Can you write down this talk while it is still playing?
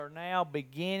now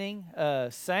beginning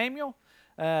Samuel.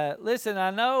 Listen,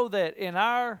 I know that in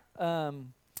our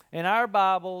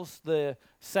Bibles, the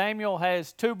Samuel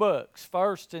has two books,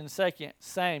 1st and 2nd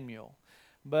Samuel.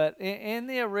 But in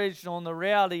the original, and the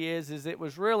reality is it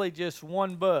was really just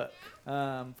one book,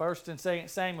 1st and 2nd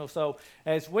Samuel. So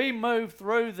as we move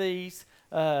through these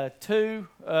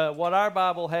what our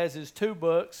Bible has is two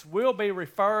books, we'll be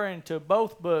referring to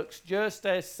both books just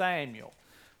as Samuel.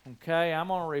 Okay, I'm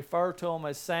going to refer to them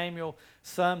as Samuel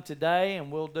some today,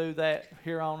 and we'll do that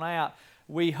here on out.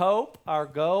 We hope our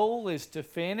goal is to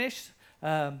finish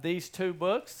these two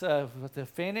books, to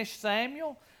finish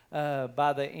Samuel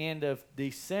by the end of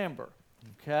December.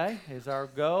 Okay, is our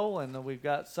goal, and we've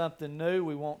got something new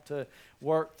we want to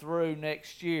work through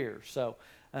next year. So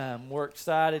we're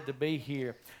excited to be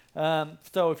here.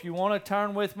 So if you want to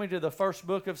turn with me to the first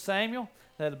book of Samuel,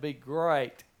 that'd be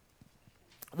great.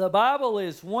 The Bible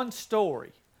is one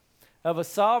story of a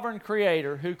sovereign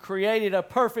creator who created a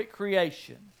perfect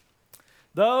creation.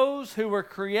 Those who were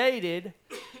created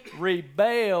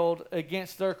rebelled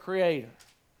against their creator.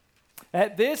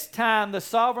 At this time, the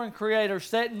sovereign creator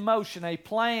set in motion a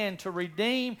plan to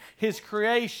redeem his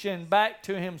creation back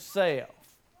to himself.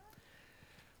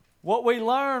 What we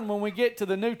learn when we get to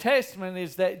the New Testament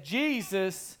is that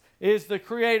Jesus is the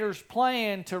creator's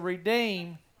plan to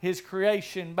redeem his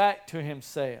creation back to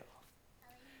himself.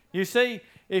 You see,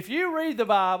 if you read the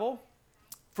Bible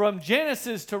from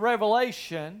Genesis to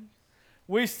Revelation,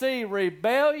 we see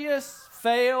rebellious,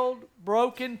 failed,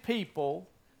 broken people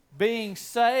being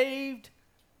saved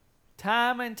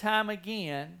time and time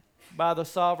again by the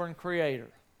sovereign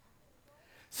creator.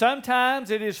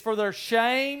 Sometimes it is for their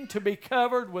shame to be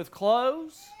covered with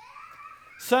clothes.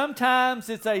 Sometimes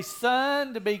it's a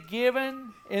son to be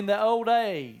given in the old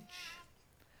age.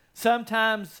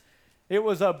 Sometimes it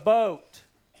was a boat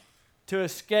to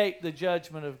escape the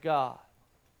judgment of God.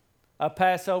 A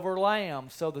Passover lamb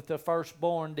so that the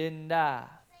firstborn didn't die.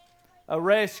 A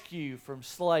rescue from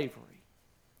slavery.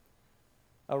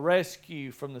 A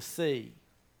rescue from the sea.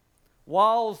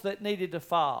 Walls that needed to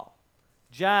fall.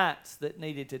 Giants that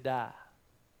needed to die.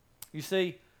 You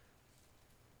see,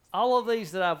 all of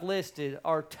these that I've listed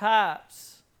are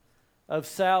types of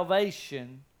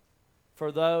salvation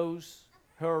for those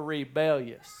who are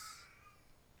rebellious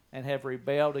and have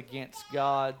rebelled against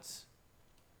the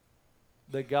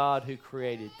God who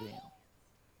created them.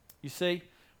 You see,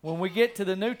 when we get to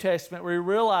the New Testament, we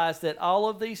realize that all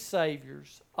of these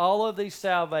saviors, all of these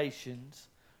salvations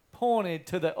pointed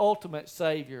to the ultimate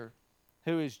Savior,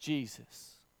 who is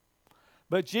Jesus.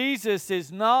 But Jesus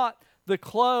is not the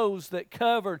clothes that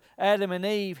covered Adam and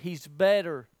Eve. He's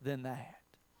better than that.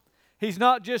 He's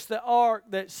not just the ark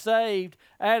that saved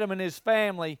Adam and his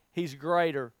family. He's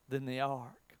greater than the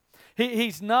ark.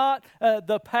 He's not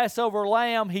the Passover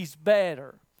lamb. He's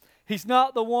better. He's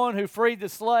not the one who freed the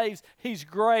slaves. He's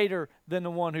greater than the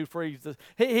one who frees the...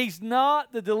 He's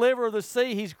not the deliverer of the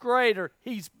sea. He's greater.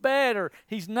 He's better.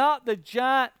 He's not the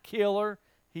giant killer.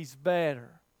 He's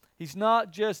better. He's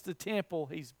not just the temple.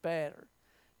 He's better.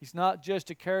 He's not just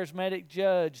a charismatic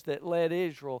judge that led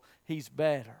Israel. He's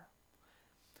better.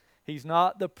 He's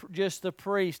not just the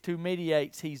priest who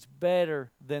mediates. He's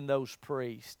better than those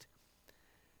priests.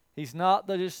 He's not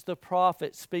just the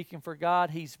prophet speaking for God.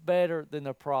 He's better than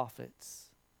the prophets.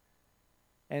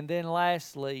 And then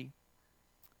lastly,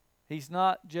 he's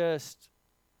not just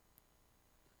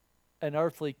an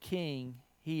earthly king.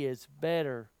 He is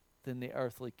better than the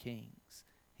earthly kings.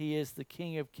 He is the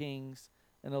King of kings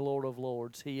and the Lord of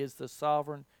lords. He is the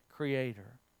sovereign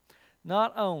creator.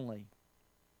 Not only,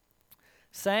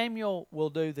 Samuel will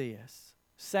do this.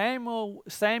 Samuel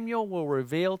will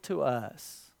reveal to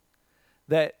us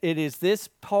that it is this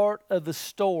part of the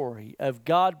story of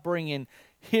God bringing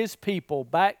His people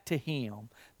back to Him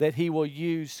that He will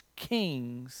use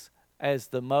kings as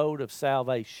the mode of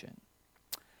salvation.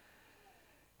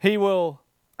 He will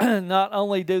not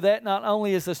only do that, not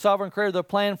only is the sovereign creator the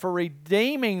plan for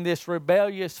redeeming this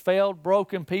rebellious, failed,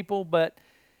 broken people, but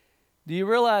do you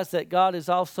realize that God is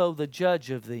also the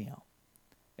judge of them?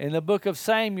 In the book of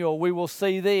Samuel, we will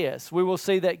see this. We will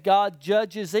see that God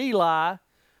judges Eli,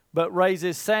 but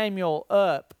raises Samuel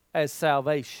up as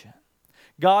salvation.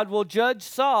 God will judge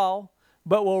Saul,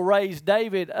 but will raise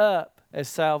David up as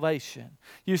salvation.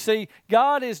 You see,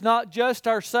 God is not just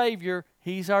our Savior,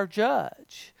 He's our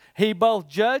judge. He both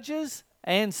judges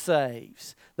and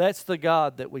saves. That's the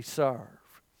God that we serve.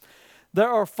 There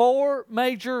are 4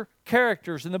 major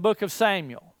characters in the book of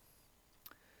Samuel.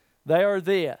 They are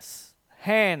this: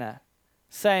 Hannah,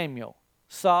 Samuel,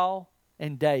 Saul,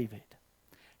 and David.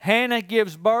 Hannah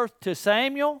gives birth to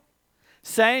Samuel.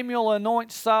 Samuel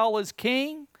anoints Saul as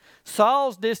king.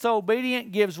 Saul's disobedience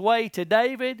gives way to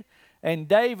David, and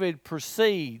David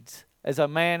proceeds as a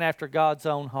man after God's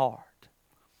own heart.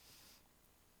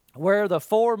 Where the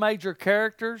four major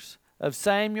characters of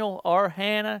Samuel are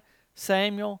Hannah,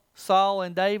 Samuel, Saul,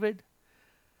 and David,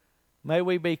 may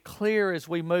we be clear as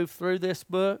we move through this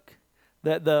book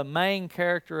that the main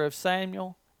character of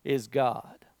Samuel is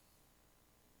God.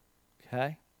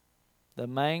 Okay? The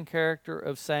main character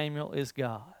of Samuel is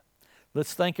God.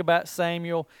 Let's think about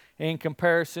Samuel in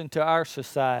comparison to our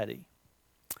society.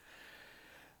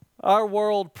 Our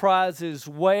world prizes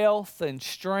wealth and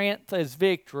strength as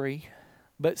victory,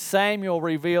 but Samuel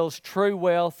reveals true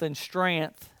wealth and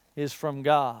strength is from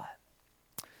God.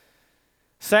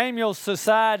 Samuel's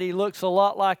society looks a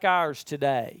lot like ours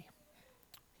today.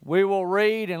 We will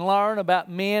read and learn about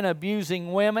men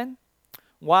abusing women,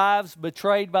 wives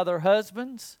betrayed by their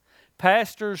husbands,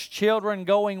 pastors' children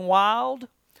going wild,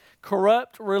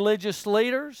 corrupt religious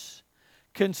leaders,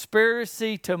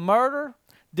 conspiracy to murder,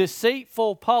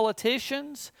 deceitful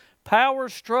politicians, power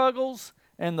struggles,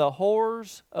 and the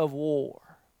horrors of war.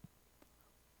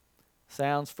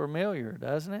 Sounds familiar,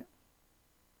 doesn't it?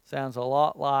 Sounds a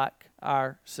lot like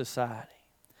our society.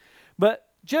 But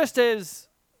just as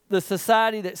the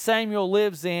society that Samuel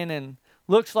lives in and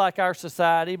looks like our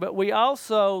society, but we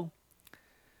also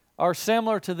are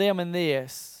similar to them in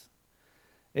this,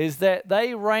 is that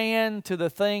they ran to the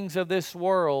things of this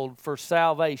world for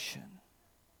salvation.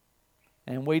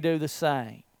 And we do the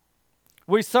same.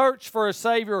 We search for a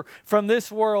Savior from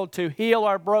this world to heal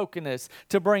our brokenness,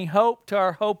 to bring hope to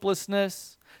our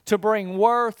hopelessness, to bring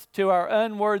worth to our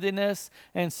unworthiness,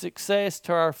 and success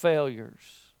to our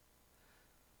failures.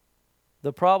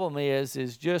 The problem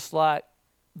is just like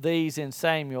these in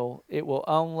Samuel, it will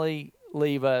only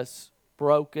leave us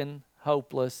broken,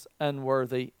 hopeless,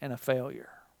 unworthy, and a failure.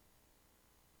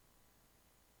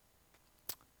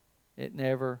 It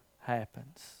never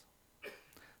happens.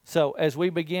 So as we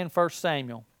begin 1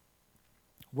 Samuel,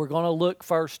 we're going to look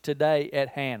first today at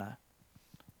Hannah.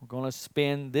 We're going to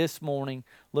spend this morning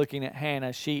looking at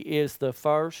Hannah. She is the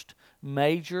first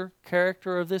major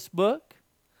character of this book.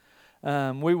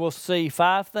 We will see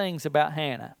 5 things about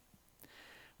Hannah.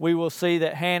 We will see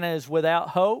that Hannah is without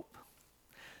hope,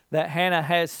 that Hannah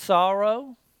has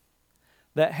sorrow,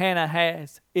 that Hannah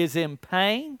is in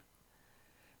pain.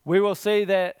 We will see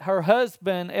that her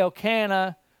husband,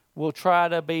 Elkanah, will try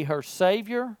to be her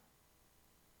Savior.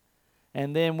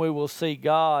 And then we will see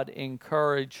God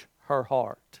encourage her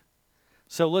heart.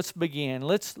 So let's begin.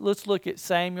 Let's look at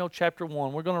Samuel chapter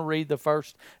 1. We're going to read the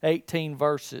first 18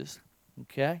 verses.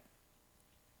 Okay?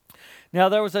 Now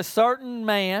there was a certain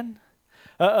man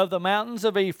of the mountains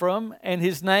of Ephraim, and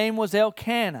his name was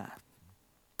Elkanah.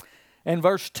 And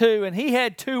verse 2, and he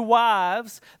had 2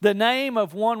 wives. The name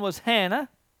of one was Hannah,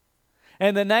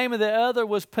 and the name of the other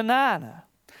was Peninnah.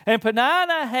 And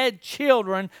Peninnah had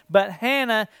children, but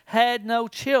Hannah had no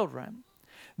children.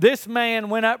 This man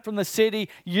went up from the city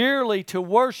yearly to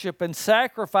worship and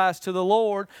sacrifice to the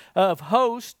Lord of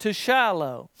hosts to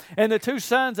Shiloh. And the 2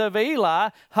 sons of Eli,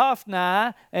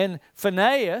 Hophni and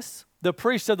Phinehas, the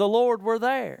priests of the Lord, were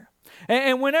there.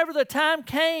 And whenever the time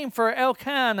came for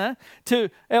Elkanah to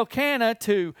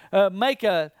make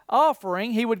an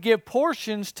offering, he would give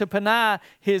portions to Peninnah,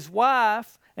 his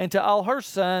wife, and to all her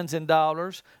sons and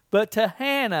daughters. But to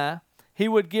Hannah he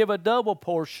would give a double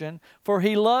portion, for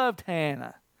he loved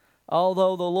Hannah,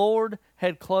 although the Lord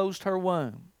had closed her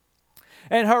womb.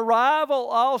 And her rival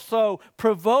also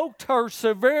provoked her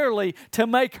severely to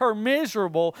make her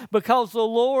miserable, because the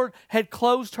Lord had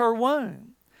closed her womb.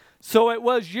 So it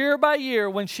was year by year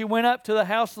when she went up to the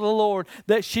house of the Lord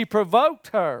that she provoked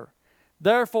her.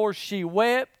 Therefore she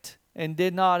wept and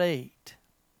did not eat.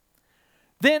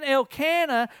 Then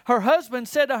Elkanah, her husband,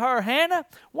 said to her, Hannah,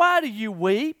 why do you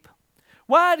weep?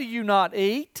 Why do you not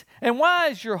eat? And why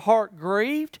is your heart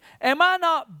grieved? Am I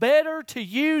not better to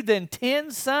you than 10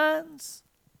 sons?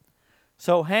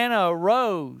 So Hannah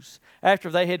arose after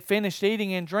they had finished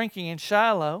eating and drinking in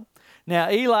Shiloh.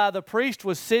 Now Eli the priest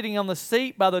was sitting on the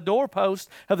seat by the doorpost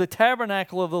of the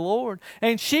tabernacle of the Lord.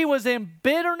 And she was in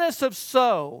bitterness of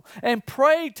soul and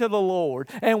prayed to the Lord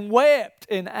and wept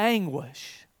in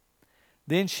anguish.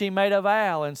 Then she made a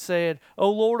vow and said,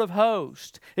 O Lord of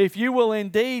hosts, if you will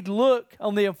indeed look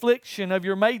on the affliction of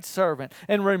your maidservant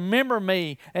and remember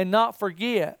me and not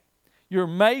forget your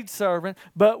maidservant,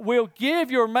 but will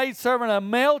give your maidservant a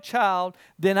male child,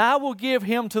 then I will give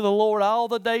him to the Lord all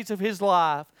the days of his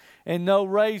life, and no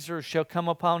razor shall come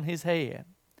upon his head.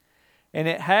 And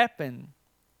it happened,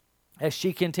 as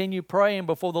she continued praying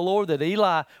before the Lord, that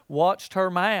Eli watched her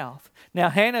mouth. Now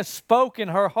Hannah spoke in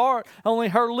her heart, only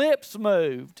her lips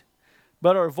moved.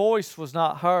 but her voice was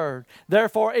not heard.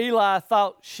 Therefore Eli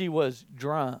thought she was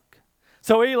drunk.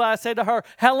 So Eli said to her,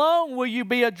 how long will you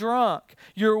be a drunk?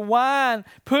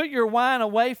 Put your wine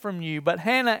away from you. But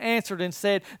Hannah answered and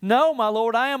said, no, my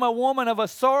Lord, I am a woman of a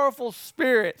sorrowful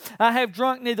spirit. I have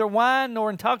drunk neither wine nor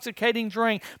intoxicating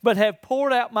drink, but have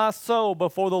poured out my soul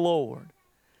before the Lord.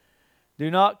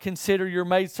 Do not consider your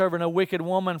maidservant a wicked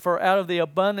woman, for out of the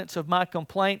abundance of my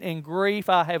complaint and grief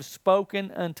I have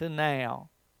spoken unto now.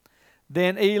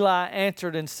 Then Eli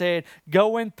answered and said,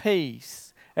 go in peace.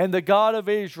 And the God of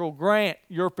Israel grant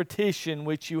your petition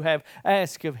which you have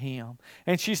asked of him.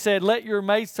 And she said, let your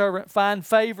maidservant find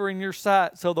favor in your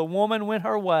sight. So the woman went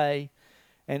her way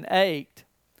and ate,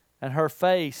 and her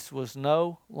face was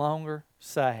no longer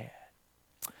sad.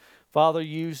 Father,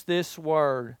 use this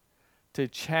word to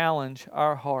challenge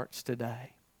our hearts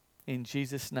today. In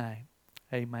Jesus' name,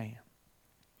 amen.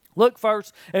 Look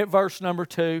first at verse number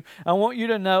 2. I want you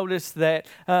to notice that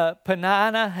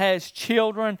Peninnah has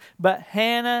children, but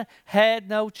Hannah had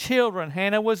no children.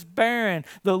 Hannah was barren.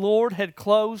 The Lord had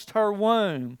closed her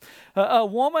womb. A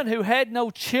woman who had no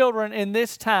children in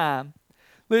this time,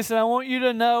 listen, I want you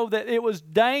to know that it was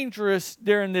dangerous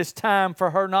during this time for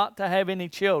her not to have any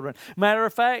children. Matter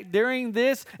of fact, in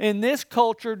this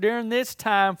culture, during this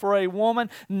time, for a woman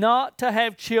not to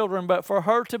have children, but for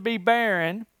her to be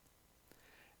barren,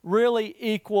 really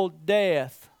equaled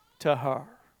death to her.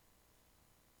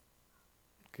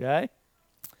 Okay?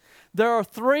 There are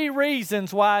 3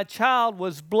 reasons why a child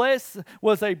was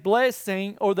a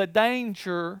blessing, or the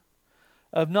danger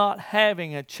of not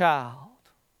having a child.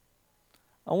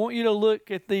 I want you to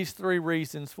look at these 3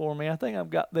 reasons for me. I think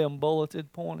I've got them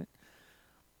bulleted, pointed.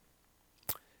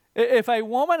 If a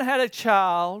woman had a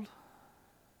child,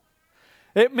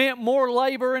 it meant more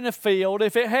labor in the field.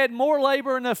 If it had more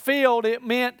labor in the field, it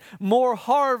meant more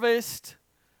harvest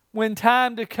when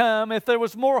time to come. If there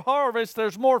was more harvest,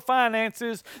 there's more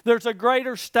finances. There's a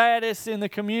greater status in the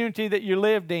community that you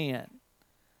lived in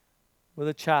with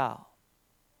a child.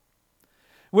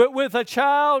 With a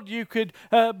child, you could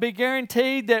be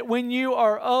guaranteed that when you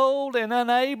are old and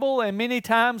unable, and many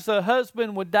times the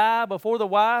husband would die before the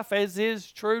wife, as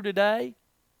is true today,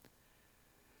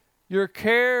 your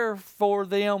care for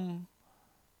them,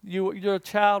 your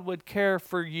child would care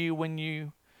for you when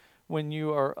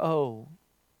you are old.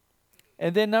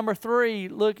 And then number 3,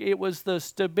 look, it was the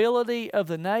stability of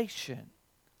the nation.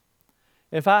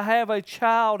 If I have a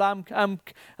child,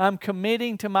 I'm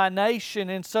committing to my nation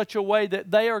in such a way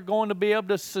that they are going to be able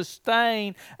to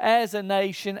sustain as a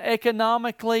nation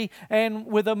economically and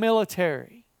with a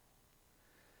military.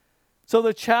 So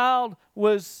the child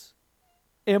was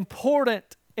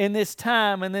important in this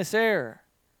time, in this era.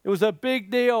 It was a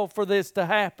big deal for this to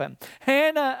happen.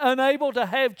 Hannah, unable to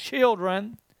have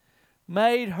children,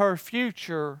 made her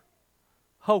future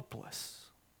hopeless.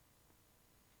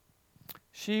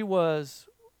 She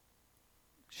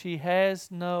has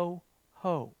no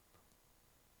hope.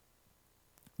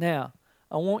 Now,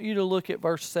 I want you to look at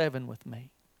verse 7 with me.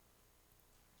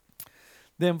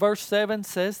 Then verse 7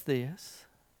 says this.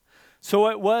 So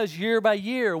it was year by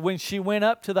year when she went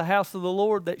up to the house of the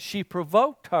Lord that she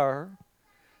provoked her.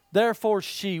 Therefore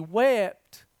she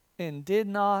wept and did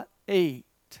not eat.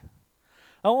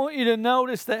 I want you to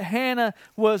notice that Hannah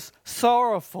was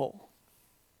sorrowful.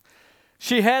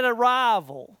 She had a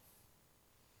rival.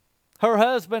 Her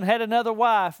husband had another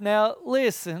wife. Now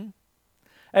listen,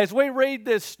 as we read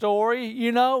this story,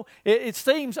 you know, it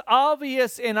seems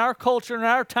obvious in our culture and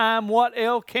our time what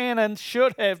Elkanah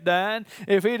should have done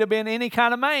if he'd have been any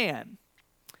kind of man.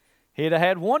 He'd have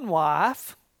had one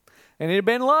wife and he'd have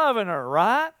been loving her,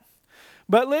 right?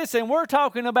 But listen, we're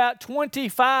talking about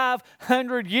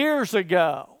 2,500 years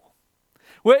ago.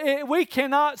 We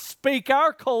cannot speak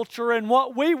our culture and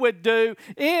what we would do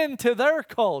into their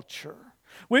culture.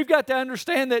 We've got to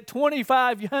understand that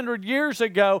 2,500 years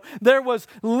ago, there was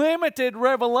limited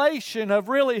revelation of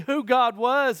really who God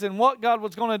was and what God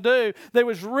was going to do. There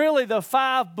was really the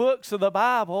 5 books of the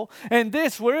Bible, and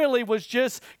this really was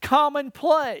just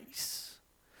commonplace.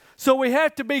 So we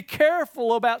have to be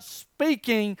careful about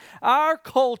speaking our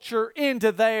culture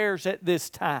into theirs at this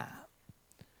time.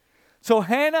 So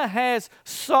Hannah has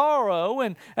sorrow,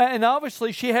 and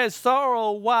obviously she has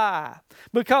sorrow. Why?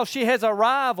 Because she has a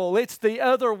rival. It's the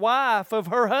other wife of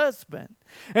her husband.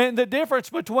 And the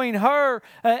difference between her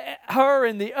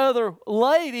and the other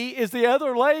lady is the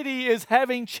other lady is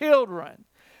having children.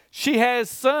 She has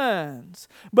sons.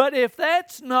 But if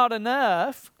that's not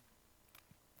enough,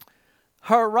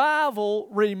 her rival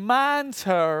reminds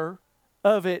her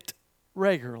of it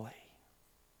regularly.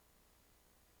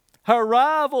 Her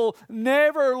rival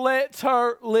never lets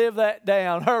her live that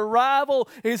down. Her rival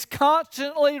is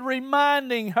constantly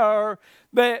reminding her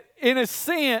that, in a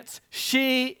sense,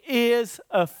 she is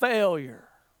a failure.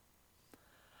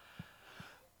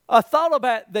 I thought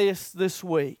about this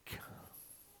week.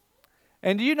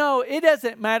 And you know, it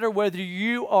doesn't matter whether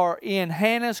you are in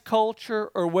Hannah's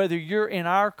culture or whether you're in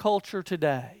our culture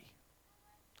today.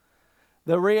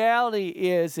 The reality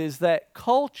is that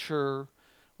culture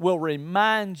will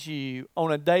remind you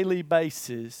on a daily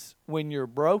basis when you're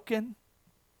broken,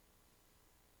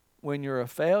 when you're a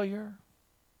failure,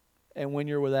 and when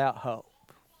you're without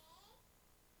hope.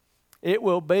 It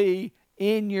will be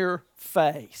in your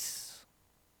face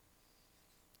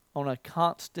in a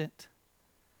constant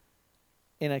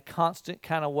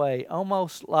kind of way,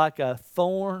 almost like a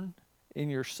thorn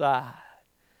in your side.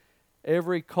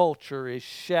 Every culture is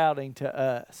shouting to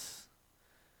us,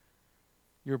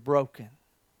 you're broken.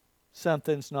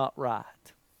 Something's not right.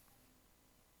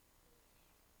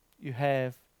 You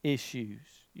have issues.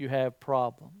 You have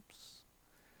problems.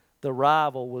 The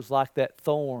rival was like that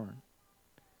thorn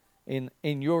in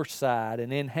your side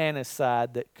and in Hannah's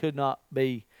side that could not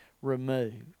be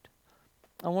removed.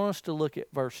 I want us to look at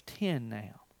verse 10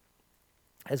 now.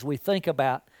 As we think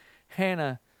about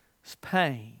Hannah's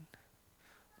pain,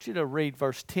 I want you to read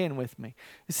verse 10 with me.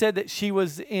 It said that she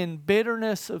was in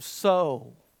bitterness of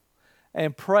soul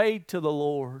and prayed to the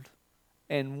Lord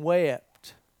and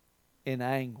wept in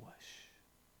anguish.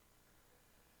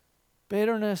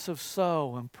 Bitterness of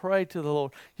soul and prayed to the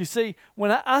Lord. You see,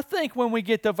 I think when we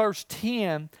get to verse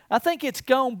 10, I think it's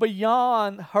gone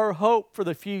beyond her hope for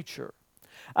the future.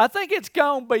 I think it's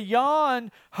gone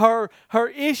beyond her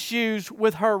issues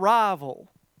with her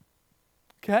rival.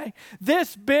 Okay?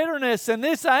 This bitterness and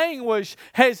this anguish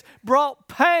has brought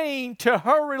pain to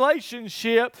her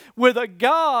relationship with a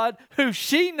God who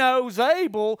she knows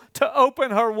able to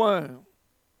open her womb.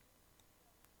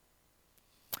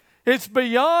 It's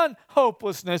beyond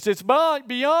hopelessness. It's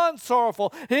beyond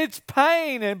sorrowful. It's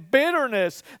pain and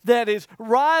bitterness that is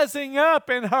rising up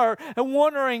in her and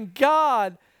wondering,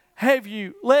 God, have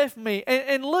you left me?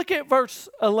 And look at verse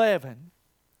 11.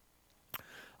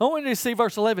 I want you to see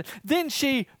verse 11. Then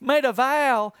she made a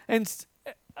vow, and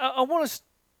I want to,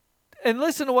 and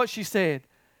listen to what she said.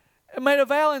 Made a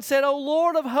vow and said, O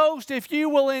Lord of hosts, if you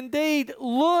will indeed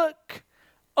look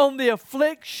on the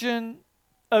affliction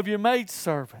of your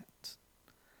maidservant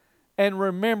and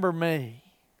remember me.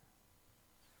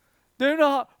 Do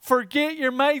not forget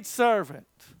your maidservant,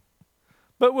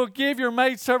 but will give your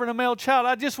maidservant a male child.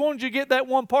 I just wanted you to get that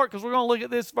one part because we're going to look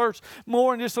at this verse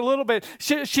more in just a little bit.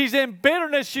 She's in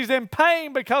bitterness. She's in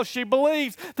pain because she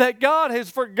believes that God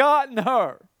has forgotten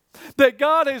her, that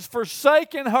God has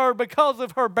forsaken her because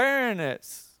of her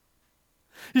barrenness.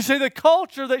 You see, the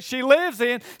culture that she lives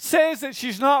in says that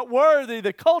she's not worthy.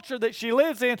 The culture that she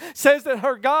lives in says that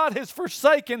her God has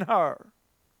forsaken her.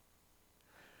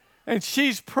 And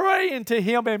she's praying to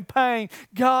Him in pain.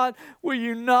 God, will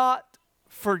you not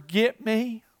forget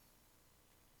me?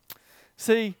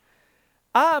 See,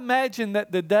 I imagine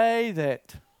that the day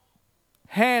that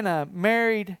Hannah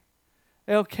married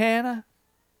Elkanah,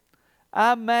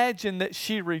 I imagine that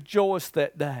she rejoiced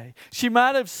that day. She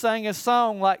might have sang a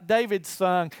song like David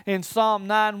sung in Psalm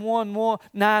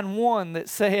 91 that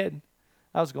said,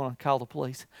 I was going to call the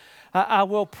police, I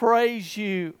will praise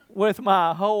you with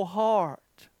my whole heart.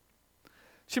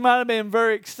 She might have been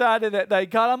very excited that day.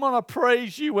 God, I'm going to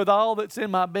praise you with all that's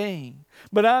in my being.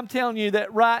 But I'm telling you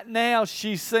that right now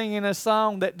she's singing a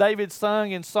song that David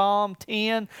sung in Psalm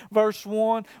 10, verse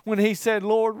 1, when he said,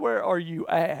 Lord, where are you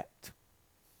at?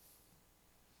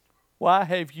 Why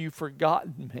have you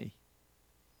forgotten me?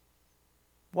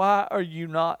 Why are you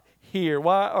not here?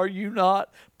 Why are you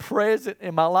not present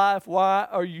in my life? Why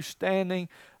are you standing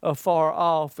afar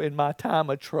off in my time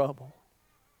of trouble?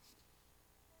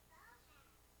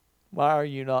 Why are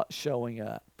you not showing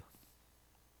up?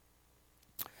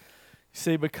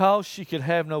 See, because she could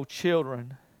have no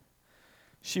children,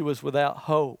 she was without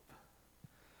hope.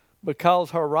 Because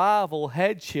her rival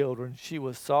had children, she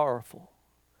was sorrowful.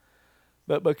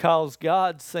 But because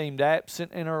God seemed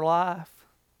absent in her life,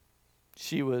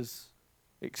 she was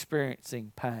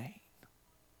experiencing pain.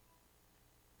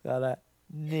 God, I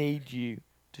need you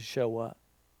to show up.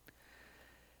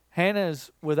 Hannah's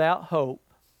without hope,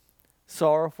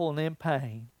 sorrowful and in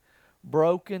pain,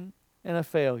 broken and a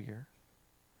failure.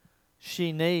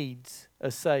 She needs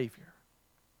a Savior.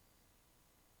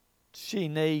 She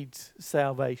needs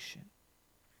salvation.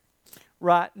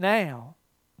 Right now,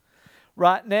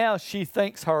 she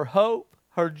thinks her hope,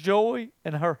 her joy,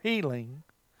 and her healing,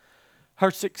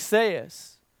 her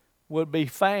success would be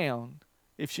found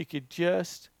if she could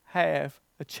just have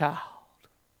a child.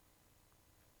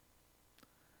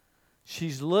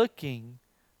 She's looking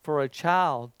for a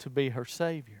child to be her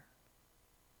Savior.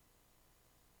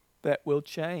 That will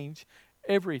change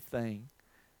everything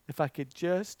if I could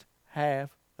just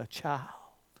have a child.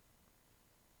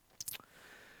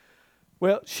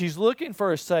 Well, she's looking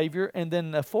for a Savior, and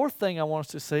then the fourth thing I want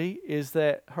us to see is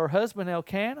that her husband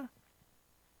Elkanah,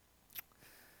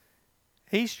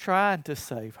 he's trying to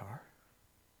save her.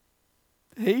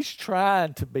 He's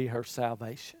trying to be her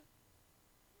salvation.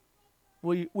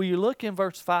 Will you look in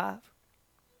verse 5?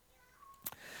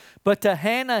 But to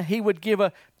Hannah he would give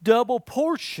a double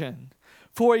portion,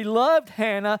 for he loved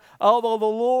Hannah, although the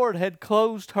Lord had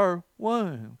closed her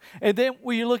womb. And then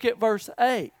will you look at verse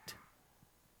 8?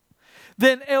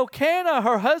 Then Elkanah,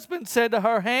 her husband, said to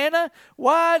her, Hannah,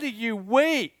 why do you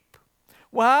weep?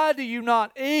 Why do you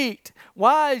not eat?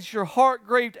 Why is your heart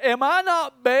grieved? Am I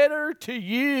not better to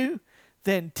you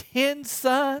than 10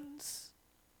 sons?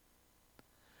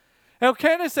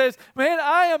 Elkanah says, man,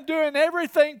 I am doing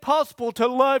everything possible to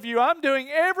love you. I'm doing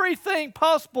everything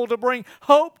possible to bring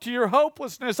hope to your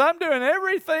hopelessness. I'm doing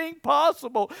everything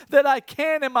possible that I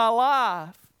can in my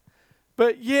life.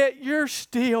 But yet you're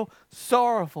still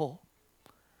sorrowful.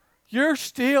 You're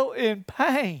still in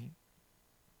pain.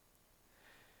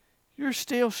 You're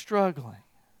still struggling.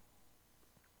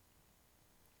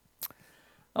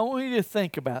 I want you to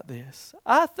think about this.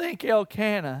 I think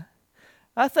Elkanah,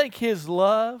 his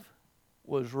love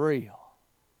was real.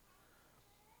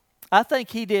 I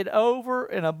think he did over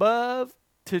and above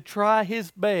to try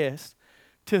his best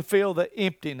to fill the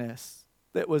emptiness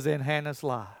that was in Hannah's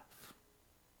life,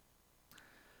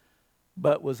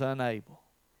 but was unable.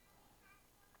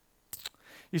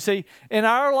 You see, in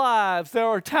our lives, there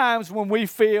are times when we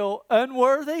feel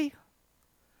unworthy,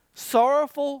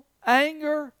 sorrowful,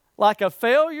 anger, like a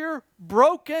failure,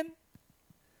 broken.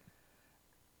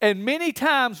 And many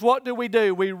times, what do?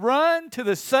 We run to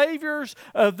the saviors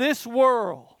of this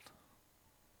world.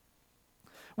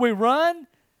 We run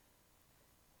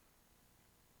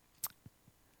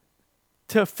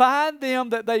to find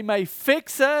them that they may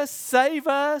fix us, save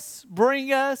us,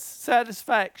 bring us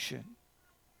satisfaction.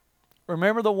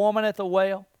 Remember the woman at the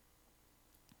well?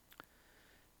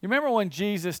 You remember when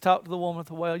Jesus talked to the woman at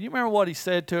the well? You remember what he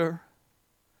said to her?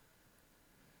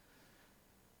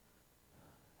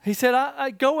 He said,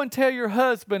 I go and tell your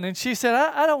husband. And she said,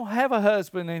 I don't have a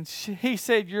husband. And he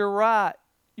said, you're right.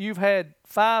 You've had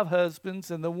 5 husbands,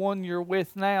 and the one you're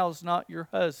with now is not your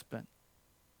husband.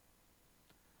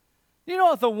 You know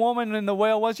what the woman in the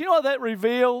well was? You know what that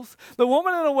reveals? The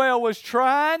woman in the well was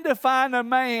trying to find a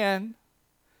man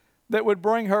that would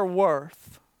bring her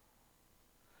worth.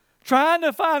 Trying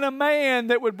to find a man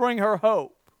that would bring her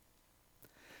hope.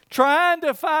 Trying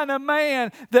to find a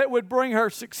man that would bring her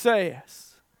success.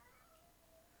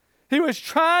 He was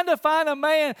trying to find a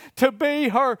man to be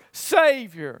her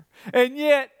Savior. And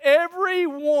yet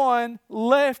everyone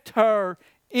left her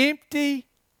empty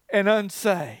and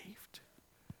unsaved.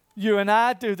 You and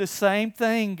I do the same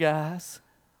thing, guys.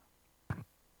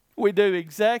 We do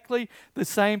exactly the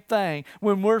same thing.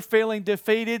 When we're feeling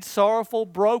defeated, sorrowful,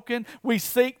 broken, we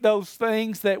seek those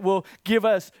things that will give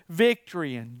us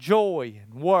victory and joy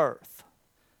and worth.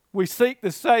 We seek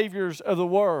the saviors of the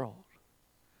world.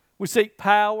 We seek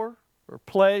power or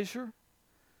pleasure.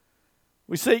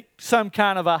 We seek some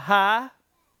kind of a high,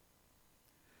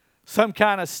 some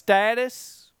kind of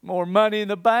status, more money in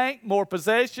the bank, more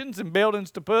possessions and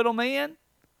buildings to put them in.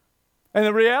 And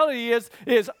the reality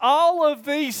is all of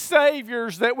these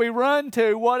saviors that we run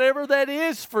to, whatever that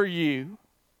is for you,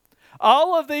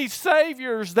 all of these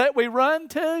saviors that we run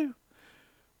to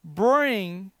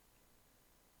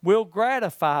will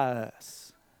gratify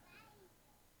us.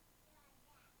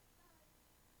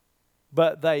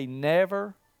 But they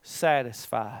never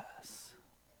satisfy us.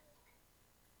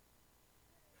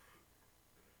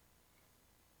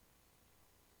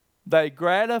 They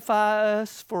gratify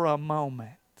us for a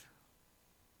moment.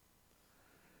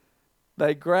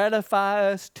 They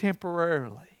gratify us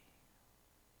temporarily.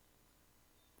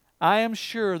 I am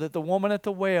sure that the woman at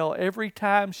the well, every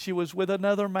time she was with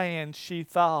another man, she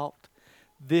thought,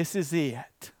 this is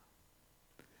it.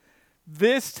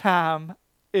 This time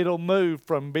it'll move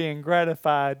from being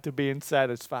gratified to being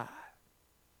satisfied.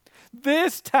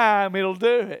 This time it'll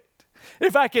do it.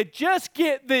 If I could just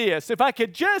get this, if I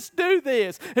could just do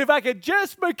this, if I could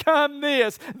just become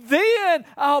this, then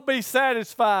I'll be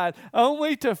satisfied.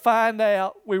 Only to find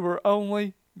out we were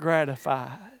only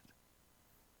gratified.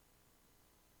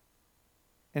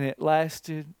 And it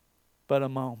lasted but a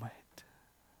moment.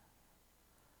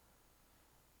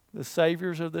 the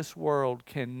saviors of this world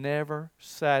can never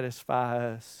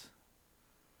satisfy us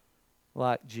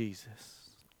like Jesus.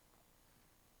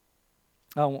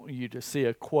 I want you to see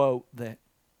a quote that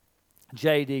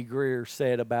J.D. Greear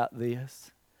said about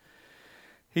this.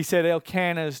 He said,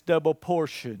 Elkanah's double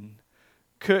portion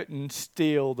couldn't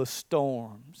still the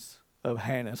storms of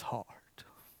Hannah's heart.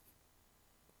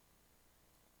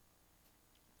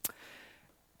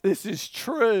 This is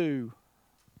true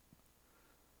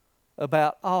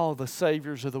about all the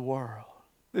saviors of the world.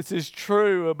 This is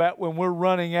true about when we're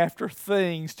running after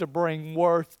things to bring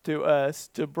worth to us,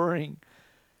 to bring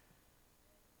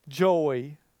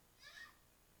joy,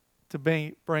 to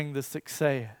bring the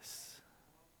success.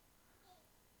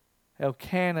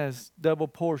 Elkanah's double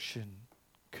portion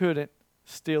couldn't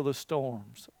still the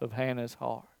storms of Hannah's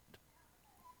heart.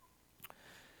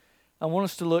 I want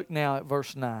us to look now at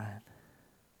verse 9.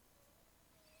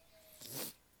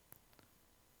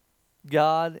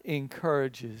 God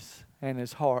encourages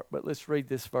Hannah's heart, but let's read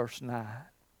this verse 9.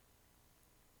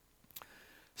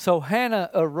 So Hannah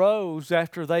arose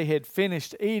after they had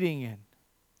finished eating and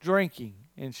drinking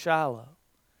in Shiloh.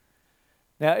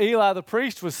 Now Eli the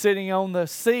priest was sitting on the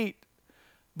seat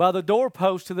by the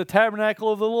doorpost to the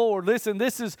tabernacle of the Lord. Listen,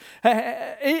 this is,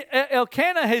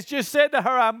 Elkanah has just said to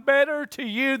her, I'm better to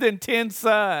you than 10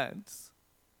 sons.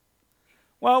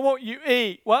 Why won't you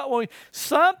eat? Why won't you?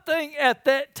 Something at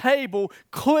that table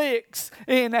clicks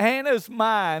in Hannah's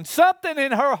mind. Something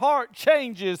in her heart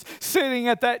changes sitting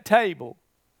at that table.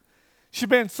 She's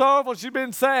been sorrowful. She's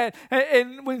been sad.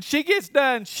 And when she gets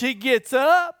done, she gets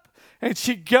up and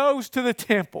she goes to the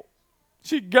temple.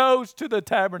 She goes to the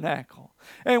tabernacle.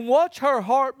 And watch her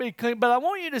heart be clean. But I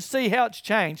want you to see how it's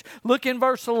changed. Look in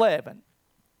verse 11.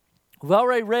 We've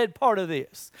already read part of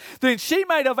this. Then she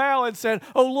made a vow and said,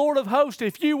 O Lord of hosts,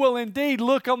 if you will indeed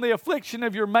look on the affliction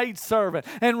of your maidservant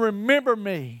and remember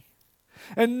me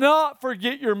and not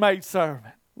forget your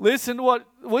maidservant. Listen to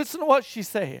what she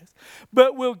says.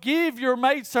 But will give your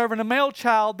maidservant a male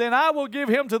child, then I will give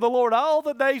him to the Lord all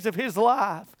the days of his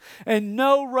life, and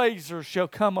no razor shall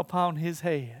come upon his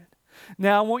head.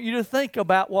 Now I want you to think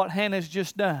about what Hannah's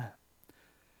just done.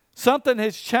 Something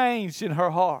has changed in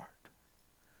her heart.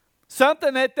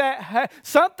 Something at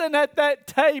that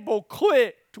table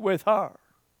clicked with her.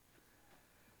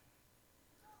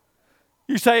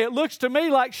 You say, it looks to me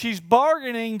like she's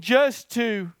bargaining just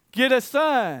to get a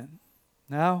son.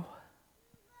 No,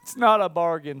 it's not a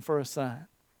bargain for a son.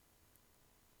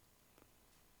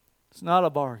 It's not a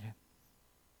bargain.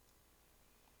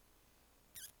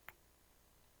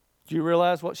 Do you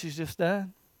realize what she's just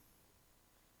done?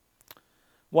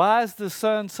 Why is the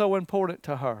son so important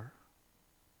to her?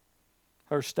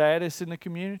 Her status in the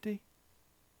community?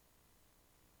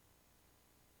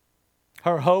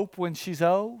 Her hope when she's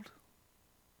old?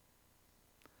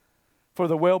 For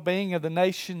the well-being of the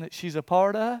nation that she's a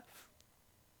part of?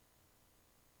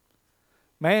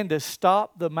 Man, to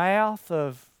stop the mouth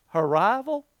of her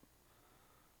rival?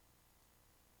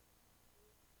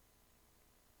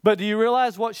 But do you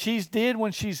realize what she's did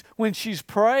when she's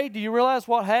prayed? Do you realize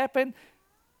what happened?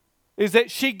 Is that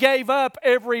she gave up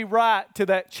every right to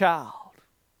that child.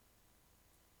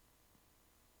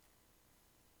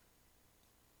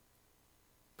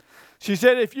 She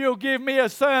said, if you'll give me a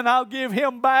son, I'll give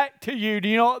him back to you. Do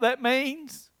you know what that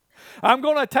means? I'm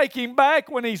going to take him back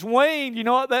when he's weaned. You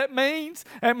know what that means?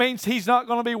 That means he's not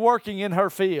going to be working in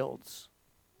her fields.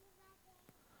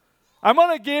 I'm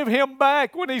going to give him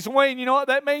back when he's weaned. You know what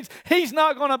that means? He's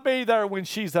not going to be there when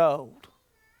she's old.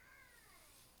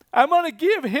 I'm going to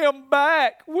give him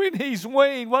back when he's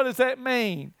weaned. What does that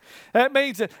mean? That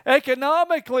means that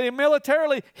economically and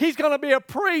militarily, he's going to be a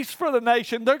priest for the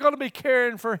nation. They're going to be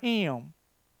caring for him.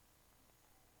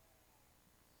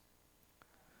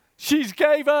 She's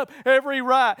gave up every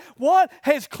right. What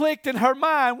has clicked in her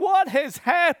mind? What has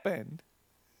happened?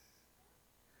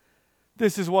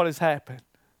 This is what has happened.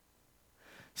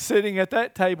 Sitting at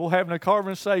that table having a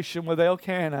conversation with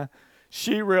Elkanah,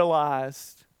 she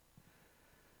realized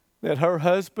that her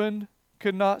husband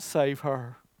could not save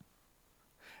her,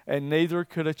 and neither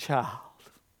could a child.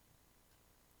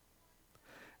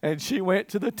 And she went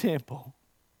to the temple,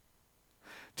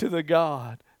 to the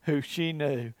God who she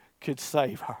knew could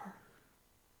save her.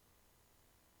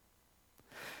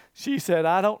 She said,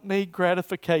 I don't need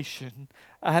gratification,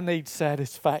 I need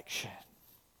satisfaction.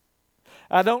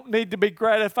 I don't need to be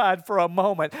gratified for a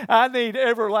moment. I need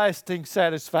everlasting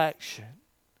satisfaction.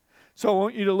 So I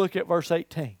want you to look at verse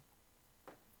 18.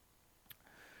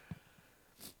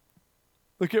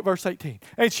 Look at verse 18.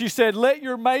 And she said, let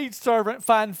your maidservant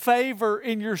find favor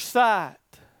in your sight.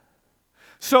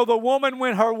 So the woman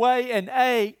went her way and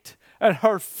ate and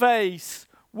her face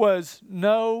was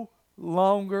no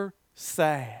longer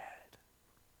sad.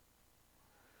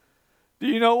 Do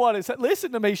you know what it said?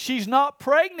 Listen to me, she's not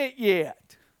pregnant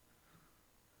yet.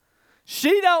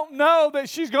 She don't know that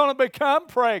she's going to become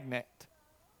pregnant.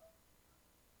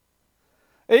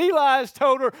 Eli has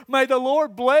told her, may the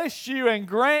Lord bless you and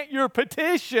grant your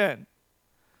petition.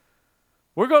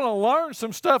 We're going to learn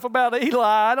some stuff about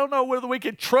Eli. I don't know whether we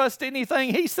can trust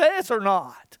anything he says or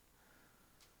not.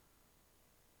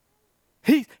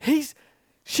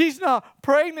 She's not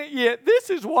pregnant yet. This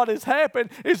is what has happened,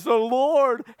 is the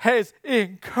Lord has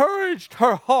encouraged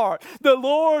her heart. The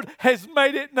Lord has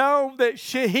made it known that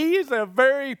He is a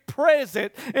very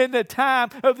present in the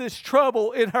time of this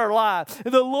trouble in her life.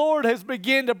 The Lord has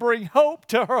begun to bring hope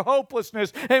to her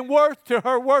hopelessness and worth to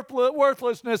her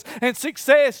worthlessness and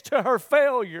success to her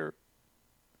failure.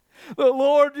 The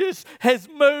Lord just has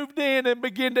moved in and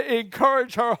begun to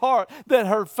encourage her heart that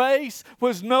her face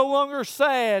was no longer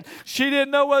sad. She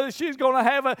didn't know whether she was going to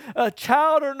have a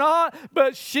child or not,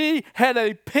 but she had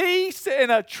a peace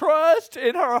and a trust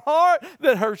in her heart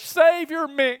that her Savior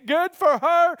meant good for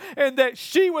her and that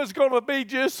she was going to be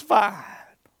just fine.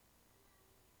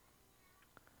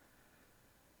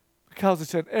 Because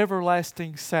it's an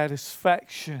everlasting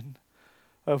satisfaction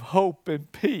of hope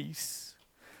and peace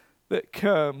that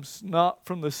comes not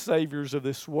from the saviors of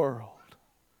this world,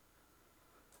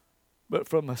 but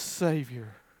from a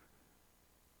Savior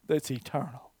that's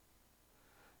eternal,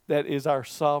 that is our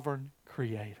sovereign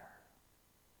Creator.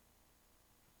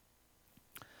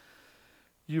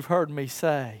 You've heard me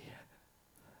say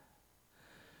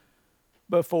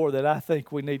before that I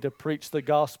think we need to preach the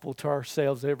gospel to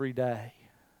ourselves every day.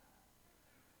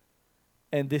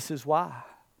 And this is why.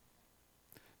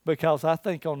 Because I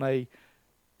think on a,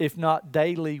 if not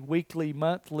daily, weekly,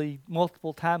 monthly,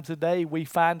 multiple times a day, we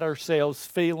find ourselves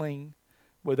feeling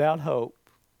without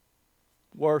hope,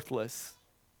 worthless,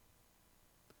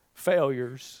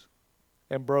 failures,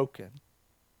 and broken.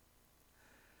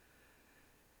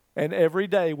 And every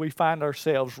day we find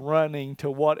ourselves running to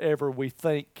whatever we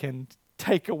think can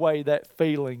take away that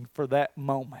feeling for that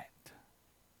moment.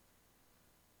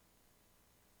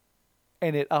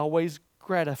 And it always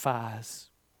gratifies,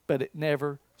 but it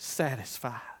never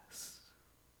satisfies.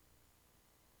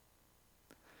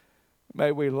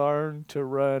 May we learn to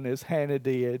run as Hannah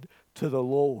did to the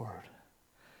Lord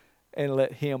and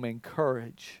let Him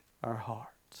encourage our heart.